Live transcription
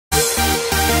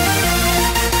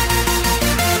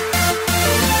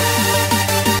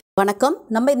வணக்கம்.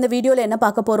 நம்ம இந்த வீடியோவில் என்ன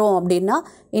பார்க்க போகிறோம் அப்படின்னா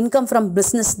இன்கம் ஃப்ரம்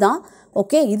பிஸ்னஸ் தான்.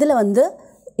 ஓகே, இதில் வந்து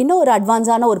இன்னும் ஒரு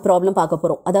அட்வான்ஸான ஒரு ப்ராப்ளம் பார்க்க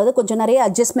போகிறோம். அதாவது கொஞ்சம் நிறைய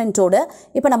அட்ஜஸ்ட்மெண்ட்டோட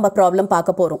இப்போ நம்ம ப்ராப்ளம்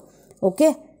பார்க்க போகிறோம். ஓகே,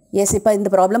 எஸ், இப்போ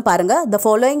இந்த ப்ராப்ளம் பாருங்கள். The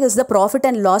following is the profit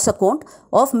and loss account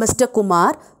of mister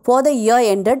Kumar for the year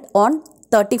ended on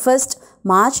 31st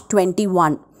March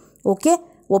 21. Okay,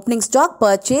 opening stock,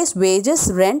 purchase, wages,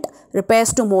 rent,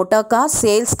 repairs to motor car,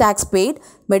 sales tax paid,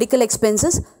 medical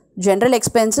expenses, general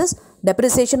expenses,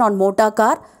 depreciation on motor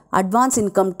car, advance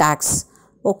income tax.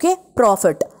 Okay,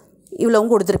 profit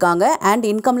இவ்வளவும் கொடுத்துருக்காங்க. And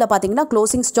இன்கமில் பார்த்தீங்கன்னா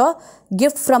closing stock,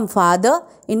 gift from father,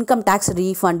 income tax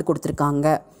refund கொடுத்துருக்காங்க.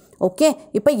 Okay,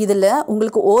 இப்போ இதில்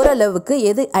உங்களுக்கு ஓரளவுக்கு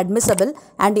எது admissible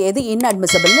and எது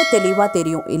இன்அட்மிசபிள்னு தெளிவாக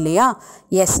தெரியும் இல்லையா?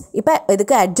 எஸ், இப்போ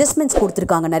இதுக்கு அட்ஜஸ்ட்மெண்ட்ஸ்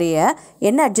கொடுத்துருக்காங்க நிறைய.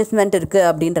 என்ன அட்ஜஸ்ட்மெண்ட் இருக்குது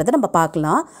அப்படின்றத நம்ம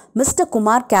பார்க்கலாம். Mister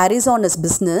Kumar carries on is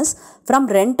business from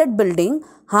rented building,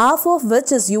 half of which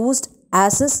is used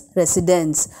as his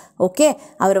residence. Okay,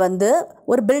 அவர் வந்து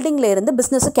ஒரு பில்டிங்கில் இருந்து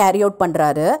பிஸ்னஸை கேரி அவுட்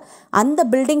பண்ணுறாரு. அந்த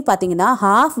பில்டிங் பார்த்தீங்கன்னா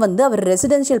ஹாஃப் வந்து அவர்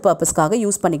ரெசிடென்ஷியல் பர்பஸ்க்காக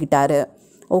யூஸ் பண்ணிக்கிட்டாரு.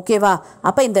 ஓகேவா?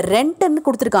 அப்போ இந்த ரெண்ட்டுன்னு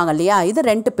கொடுத்துருக்காங்க இல்லையா, இது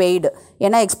ரெண்ட் பெய்டு.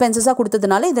 ஏன்னா எக்ஸ்பென்சஸாக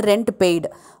கொடுத்ததுனால இது ரெண்ட் பெய்டு.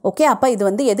 ஓகே, அப்போ இது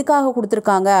வந்து எதுக்காக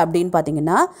கொடுத்துருக்காங்க அப்படின்னு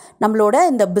பார்த்தீங்கன்னா நம்மளோட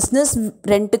இந்த business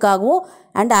ரெண்ட்டுக்காகவும்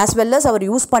and as well as our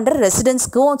use பண்ணுற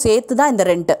ரெசிடென்ஸ்க்கும் சேர்த்து தான் இந்த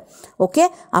ரெண்ட்டு. ஓகே,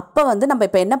 அப்போ வந்து நம்ம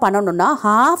இப்போ என்ன பண்ணணும்னா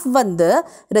ஹாஃப் வந்து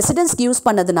ரெசிடென்ஸ்க்கு யூஸ்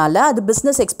பண்ணதுனால அது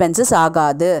பிஸ்னஸ் எக்ஸ்பென்சஸ்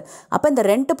ஆகாது. அப்போ இந்த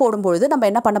ரெண்ட்டு போடும்பொழுது நம்ம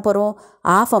என்ன பண்ண போகிறோம்,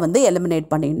 ஹாஃபை வந்து எலிமினேட்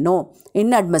பண்ணிடணும்,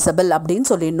 இன்அட்மிசபிள் அப்படின்னு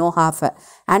சொல்லிடணும் ஹாஃபை.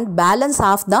 அண்ட் பேலன்ஸ்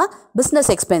ஹாஃப் தான் பிஸ்னஸ்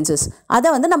எக்ஸ்பென்சஸ், அதை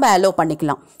வந்து நம்ம அலோவ்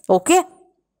பண்ணிக்கலாம். ஓகே,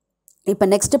 இப்போ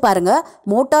நெக்ஸ்ட் பாருங்கள்.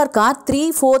 Motor car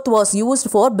 3/4 was used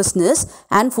for business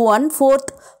and 1/4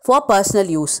 for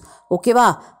personal use. ஓகேவா?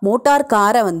 மோட்டார்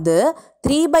காரை வந்து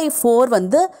 3/4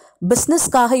 வந்து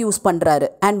பிஸ்னஸ்க்காக யூஸ் பண்ணுறாரு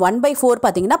அண்ட் 1/4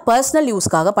 பார்த்தீங்கன்னா பர்சனல்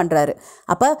யூஸ்க்காக பண்ணுறாரு.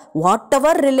 அப்போ what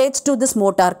ever relates to this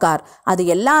motor car அது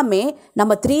எல்லாமே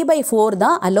நம்ம 3/4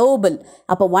 தான் அலோவபிள்.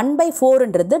 அப்போ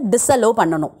 1/4ன்றது டிஸ்அலோவ்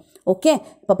பண்ணணும். ஓகே,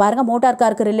 இப்போ பாருங்கள் மோட்டார்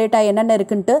காருக்கு ரிலேட்டாக என்னென்ன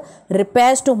இருக்குன்ட்டு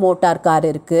ரிப்பேர்ஸ் டு மோட்டார் கார்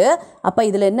இருக்குது. அப்போ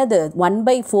இதில் என்னது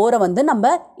 1/4 வந்து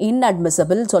நம்ம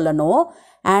இன்அட்மிசபிள் சொல்லணும்.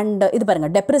 அண்ட் இது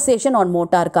பாருங்கள் டெப்ரிசியேஷன் ஆன்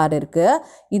மோட்டார் கார் இருக்குது,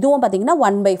 இதுவும் பார்த்திங்கன்னா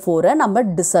 1/4 நம்ம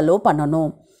டிஸ்அலோவ்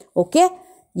பண்ணணும். Okay,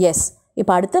 S.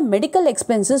 இப்போ அடுத்து medical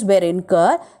expenses where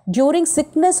in her during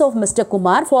sickness of mister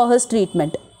Kumar for his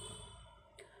treatment.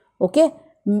 Okay,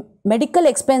 medical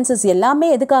expenses எல்லாமே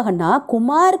எதுக்காகனா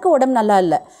குமாருக்கு உடம்பு நல்லா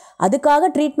இல்லை, அதுக்காக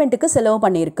ட்ரீட்மெண்ட்டுக்கு செலவு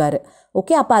பண்ணியிருக்காரு.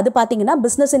 ஓகே, அப்போ அது பார்த்தீங்கன்னா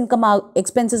பிஸ்னஸ் இன்கம்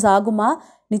எக்ஸ்பென்சஸ் ஆகுமா?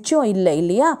 நிச்சயம் இல்லை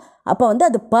இல்லையா? அப்போ வந்து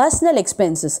அது பர்சனல்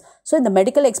எக்ஸ்பென்சஸ். ஸோ இந்த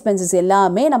மெடிக்கல் எக்ஸ்பென்சஸ்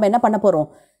எல்லாமே நம்ம என்ன பண்ண போகிறோம்,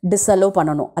 டிஸ்அலோவ்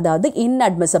பண்ணணும். அதாவது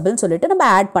இன்அட்மிசபிள்னு சொல்லிட்டு நம்ம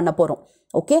ஆட் பண்ண போகிறோம்.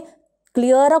 ஓகே,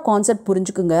 கிளியராக கான்செப்ட்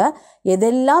புரிஞ்சுக்குங்க.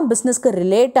 எதெல்லாம் பிஸ்னஸ்க்கு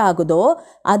ரிலேட் ஆகுதோ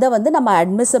அதை வந்து நம்ம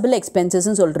அட்மிசபிள்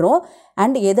எக்ஸ்பென்சஸ்ன்னு சொல்கிறோம்.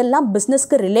 அண்ட் எதெல்லாம்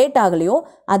பிஸ்னஸ்க்கு ரிலேட் ஆகலையோ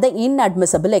அதை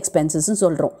இன்அட்மிசபிள் எக்ஸ்பென்சஸ்ன்னு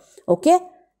சொல்கிறோம். Okay,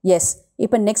 S.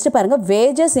 இப்போ நெக்ஸ்ட் பாருங்கள்.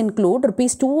 Wages include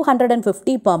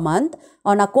 ₹250 per month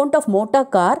on account of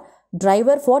motor car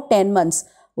driver for 10 months.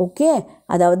 Okay,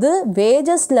 அதாவது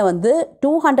வேஜஸில் வந்து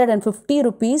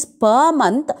 ₹250 per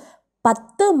month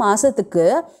 10 மாதத்துக்கு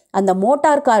அந்த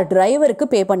மோட்டார் கார் டிரைவருக்கு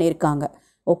பே பண்ணியிருக்காங்க.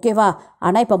 ஓகேவா?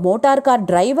 ஆனால் இப்போ மோட்டார் கார்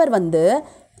டிரைவர் வந்து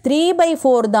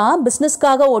 3/4 தான்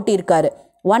பிஸ்னஸ்க்காக ஓட்டியிருக்காரு.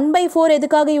 1/4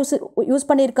 எதுக்காக யூஸ்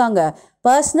பண்ணியிருக்காங்க,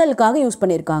 பர்சனலுக்காக யூஸ்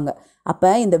பண்ணியிருக்காங்க.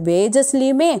 அப்போ இந்த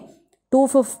வேஜஸ்லேயுமே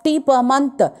 250 per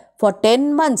month ஃபார் 10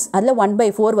 months அதில்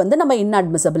 1/4 வந்து நம்ம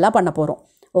இன்அட்மிசபிளாக பண்ண போகிறோம்.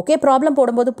 ஓகே, ப்ராப்ளம்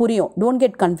போடும்போது புரியும், டோன்ட்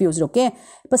கெட் கன்ஃபியூஸ்ட். ஓகே,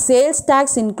 இப்போ sales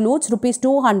tax includes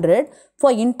 ₹200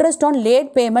 for interest on late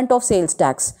payment of sales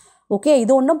tax. Okay,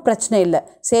 இது ஒன்றும் பிரச்சனை இல்லை,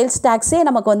 சேல்ஸ் டேக்ஸே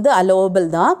நமக்கு வந்து அலோவபிள்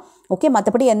தான். ஓகே,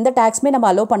 மற்றபடி எந்த டேக்ஸுமே நம்ம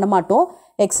அலோவ் பண்ண மாட்டோம்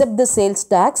எக்ஸப்ட் தி சேல்ஸ்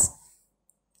டேக்ஸ்.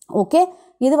 ஓகே,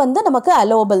 இது வந்து நமக்கு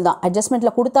அலோவபிள் தான்,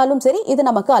 அட்ஜஸ்ட்மெண்ட்டில் கொடுத்தாலும் சரி இது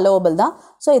நமக்கு அலோவபிள் தான்.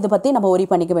 ஸோ இதை பற்றி நம்ம ஒரி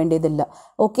பண்ணிக்க வேண்டியதில்லை.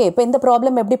 ஓகே, இப்போ இந்த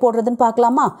ப்ராப்ளம் எப்படி போடுறதுன்னு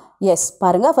பார்க்கலாமா? எஸ்,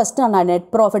 பாருங்கள். ஃபஸ்ட்டு நான் நெட்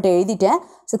ப்ராஃபிட் எழுதிட்டேன்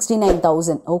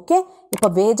 69,000. ஓகே, இப்போ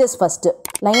வேஜஸ் ஃபஸ்ட்டு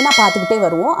லைனாக பார்த்துக்கிட்டே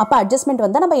வருவோம். அப்போ அட்ஜஸ்ட்மெண்ட்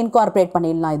வந்து நம்ம இன்கார்பரேட்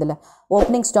பண்ணிடலாம். இதில்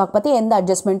ஓப்பனிங் ஸ்டாக் பற்றி எந்த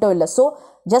அட்ஜஸ்ட்மெண்ட்டும் இல்லை, ஸோ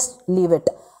ஜஸ்ட் லீவ்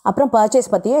இட். அப்புறம் பர்ச்சேஸ்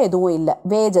பற்றியும் எதுவும் இல்லை.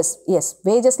 வேஜஸ், எஸ்,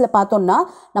 வேஜஸில் பார்த்தோம்னா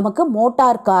நமக்கு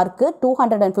மோட்டார் காருக்கு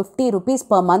 ₹250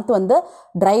 per month வந்து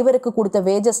டிரைவருக்கு கொடுத்த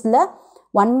வேஜஸில்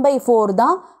 1/4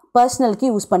 தான் பர்சனலுக்கு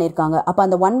யூஸ் பண்ணியிருக்காங்க. அப்போ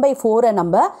அந்த 1/4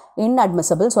 நம்ம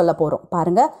இன்அட்மிசபிள் சொல்ல போகிறோம்.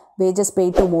 பாருங்கள், wages pay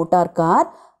to motor car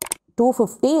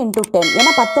 250 × 10,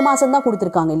 ஏன்னா 10 மாதம் தான்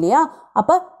கொடுத்துருக்காங்க இல்லையா?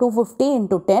 அப்போ 250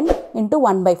 × 10 ×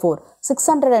 1/4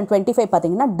 625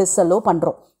 பார்த்தீங்கன்னா டிஸ்அலோவ்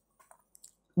பண்ணுறோம்.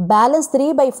 பேலன்ஸ்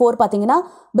 3/4 பார்த்தீங்கன்னா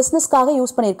பிஸ்னஸ்க்காக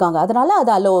யூஸ் பண்ணியிருக்காங்க, அதனால்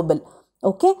அது அலோவபிள்.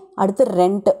 ஓகே, அடுத்து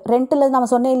ரெண்ட்டில் நம்ம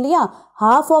சொன்னேன் இல்லையா,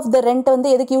 half ஆஃப் த ரெண்ட் வந்து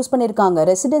எதுக்கு யூஸ் பண்ணியிருக்காங்க,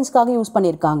 ரெசிடென்ஸ்க்காக யூஸ்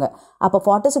பண்ணியிருக்காங்க. அப்போ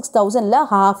 46,000ல்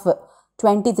half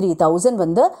 23,000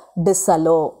 வந்து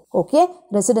டிஸ்அலோ. ஓகே,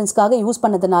 ரெசிடென்ஸ்க்காக யூஸ்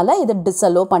பண்ணதுனால இது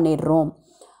டிஸ்அலோ பண்ணிடுறோம்.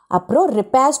 அப்புறம்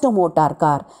ரிப்பேர்ஸ் டு மோட்டார்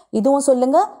கார், இதுவும்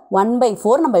சொல்லுங்கள்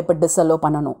 1/4 நம்ம இப்போ டிஸ்அலோ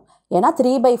பண்ணணும். ஏன்னா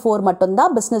 3/4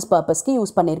 மட்டும்தான் பிஸ்னஸ் பர்பஸ்க்கு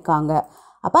யூஸ் பண்ணியிருக்காங்க.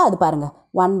 அப்போ அது பாருங்கள்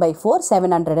 1/4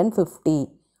 750.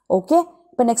 ஓகே,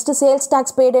 இப்போ நெக்ஸ்ட்டு சேல்ஸ்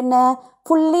டேக்ஸ் பெய்டு என்ன,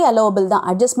 ஃபுல்லி அலோவபிள் தான்.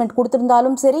 அட்ஜஸ்ட்மெண்ட்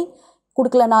கொடுத்துருந்தாலும் சரி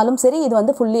கொடுக்கலனாலும் சரி இது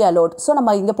வந்து ஃபுல்லி அலோட். ஸோ நம்ம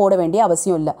இங்கே போட வேண்டிய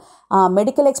அவசியம் இல்லை.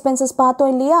 மெடிக்கல் எக்ஸ்பென்சஸ்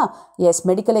பார்த்தோம் இல்லையா, எஸ்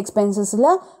மெடிக்கல் எக்ஸ்பென்சஸில்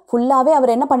ஃபுல்லாகவே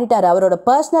அவர் என்ன பண்ணிட்டார், அவரோட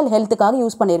பர்சனல் ஹெல்த்துக்காக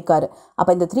யூஸ் பண்ணியிருக்காரு.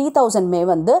 அப்போ இந்த 3,000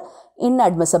 வந்து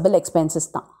இன்அட்மிசபிள் எக்ஸ்பென்சஸ்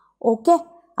தான். ஓகே,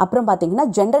 அப்புறம் பார்த்தீங்கன்னா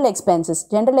ஜென்ரல்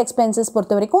எக்ஸ்பென்சஸ்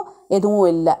பொறுத்த வரைக்கும் எதுவும்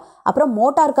இல்லை. அப்புறம்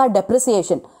மோட்டார் கார்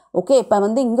டெப்ரிசியேஷன். ஓகே, இப்போ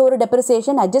வந்து இங்கே ஒரு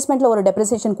டெப்ரிசியேஷன், அட்ஜஸ்ட்மெண்ட்டில் ஒரு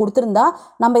டெப்ரிசியேஷன் கொடுத்துருந்தா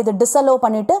நம்ம இதை டிஸ்அலோவ்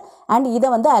பண்ணிவிட்டு அண்ட் இதை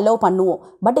வந்து அலோவ் பண்ணுவோம்.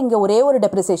 பட் இங்கே ஒரே ஒரு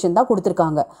டெப்ரிசியேஷன் தான்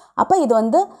கொடுத்துருக்காங்க. அப்போ இது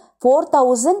வந்து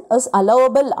 4,000 இஸ்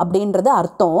அலோவபிள் அப்படின்றது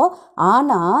அர்த்தம்.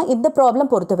 ஆனால் இந்த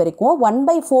ப்ராப்ளம் பொறுத்த வரைக்கும்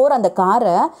 1/4 அந்த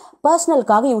காரை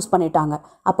பர்சனலுக்காக யூஸ் பண்ணிட்டாங்க.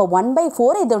 அப்போ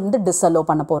 1/4 இதை வந்து டிஸ்அலோவ்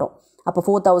பண்ண போகிறோம். அப்போ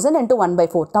 4,000 ×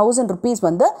 1/4 1000 rupees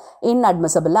வந்து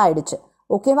இன்அட்மிசபிளாக ஆயிடுச்சு.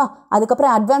 ஓகேவா,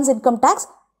 அதுக்கப்புறம் அட்வான்ஸ் இன்கம் டேக்ஸ்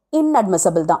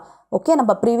இன்அட்மிசபிள் தான். ஓகே,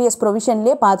 நம்ம ப்ரீவியஸ்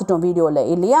ப்ரொவிஷன்லேயே பார்த்துட்டோம் வீடியோவில்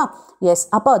இல்லையா, எஸ்.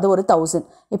 அப்போ அது ஒரு 1000.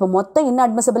 இப்போ மொத்த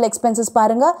இன்அட்மிசபிள் எக்ஸ்பென்சஸ்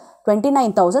பாருங்கள்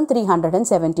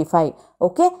 29,375.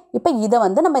 ஓகே, இப்போ இதை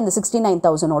வந்து நம்ம இந்த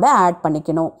 69,000ஓட ஆட்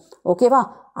பண்ணிக்கணும். ஓகேவா,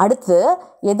 அடுத்து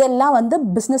எதெல்லாம் வந்து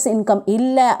பிஸ்னஸ் இன்கம்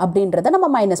இல்லை அப்படின்றத நம்ம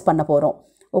மைனஸ் பண்ண போகிறோம்.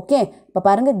 ஓகே, இப்போ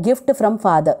பாருங்கள் கிஃப்ட் ஃப்ரம்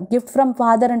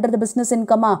ஃபாதர்ன்றது பிஸ்னஸ்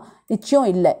இன்கமா, நிச்சயம்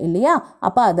இல்லை இல்லையா,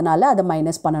 அப்போ அதனால் அதை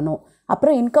மைனஸ் பண்ணணும்.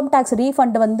 அப்புறம் இன்கம் டேக்ஸ்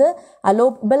ரீஃபண்ட் வந்து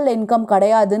அலோவபிள் இன்கம்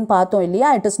கிடையாதுன்னு பார்த்தோம் இல்லையா,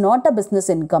 it is not a business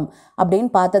income அப்படின்னு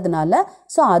பார்த்ததுனால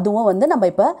ஸோ அதுவும் வந்து நம்ம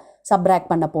இப்போ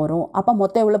சப்ராக்ட் பண்ண போகிறோம். அப்போ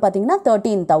மொத்தம் எவ்வளோ பார்த்தீங்கன்னா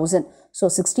 13,000. ஸோ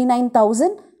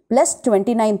 69,000 +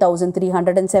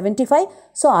 29,375.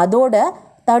 ஸோ அதோட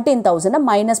 13,000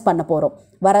 மைனஸ் பண்ண போகிறோம்.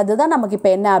 வரது தான் நமக்கு இப்போ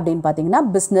என்ன அப்படின்னு பார்த்தீங்கன்னா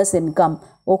பிஸ்னஸ் இன்கம்.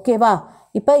 ஓகேவா,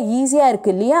 இப்போ ஈஸியாக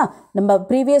இருக்குது இல்லையா, நம்ம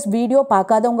ப்ரீவியஸ் வீடியோ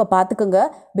பார்க்காதவங்க பார்த்துக்குங்க.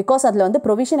 பிகாஸ் அதில் வந்து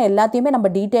ப்ரொவிஷன் எல்லாத்தையுமே நம்ம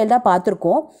டீட்டெயில்டாக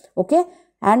பார்த்துருக்கோம். ஓகே,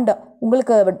 அண்ட்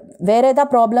உங்களுக்கு வேறு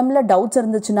ஏதாவது ப்ராப்ளமில் டவுட்ஸ்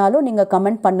இருந்துச்சுனாலும் நீங்கள்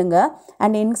கமெண்ட் பண்ணுங்கள்.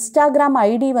 அண்ட் இன்ஸ்டாகிராம்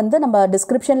ஐடி வந்து நம்ம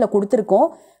டிஸ்கிரிப்ஷனில் கொடுத்துருக்கோம்.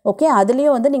 ஓகே,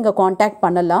 அதுலேயும் வந்து நீங்கள் காண்டாக்ட்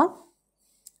பண்ணலாம்.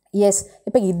 எஸ்,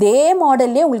 இப்போ இதே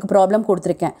மாடல்லே உங்களுக்கு ப்ராப்ளம்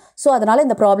கொடுத்துருக்கேன். ஸோ அதனால்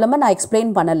இந்த ப்ராப்ளமை நான்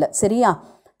எக்ஸ்பிளைன் பண்ணலை. சரியா,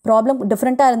 ப்ராப்ளம்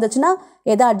டிஃப்ரெண்ட்டாக இருந்துச்சுன்னா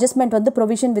எதாவது அட்ஜஸ்ட்மெண்ட் வந்து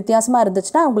ப்ரொவிஷன் வித்தியாசமாக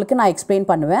இருந்துச்சுன்னா உங்களுக்கு நான் எக்ஸ்பிளைன்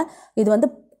பண்ணுவேன். இது வந்து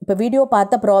இப்போ வீடியோ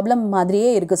பார்த்த ப்ராப்ளம் மாதிரியே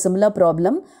இருக்குது, சிமிலர்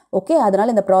ப்ராப்ளம். ஓகே,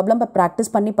 அதனால் இந்த ப்ராப்ளம்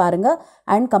ப்ராக்டிஸ் பண்ணி பாருங்கள்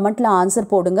அண்ட் கமெண்ட்டில்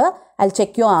ஆன்சர் போடுங்க. I will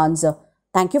check your answer.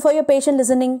 Thank you for your patient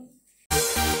listening.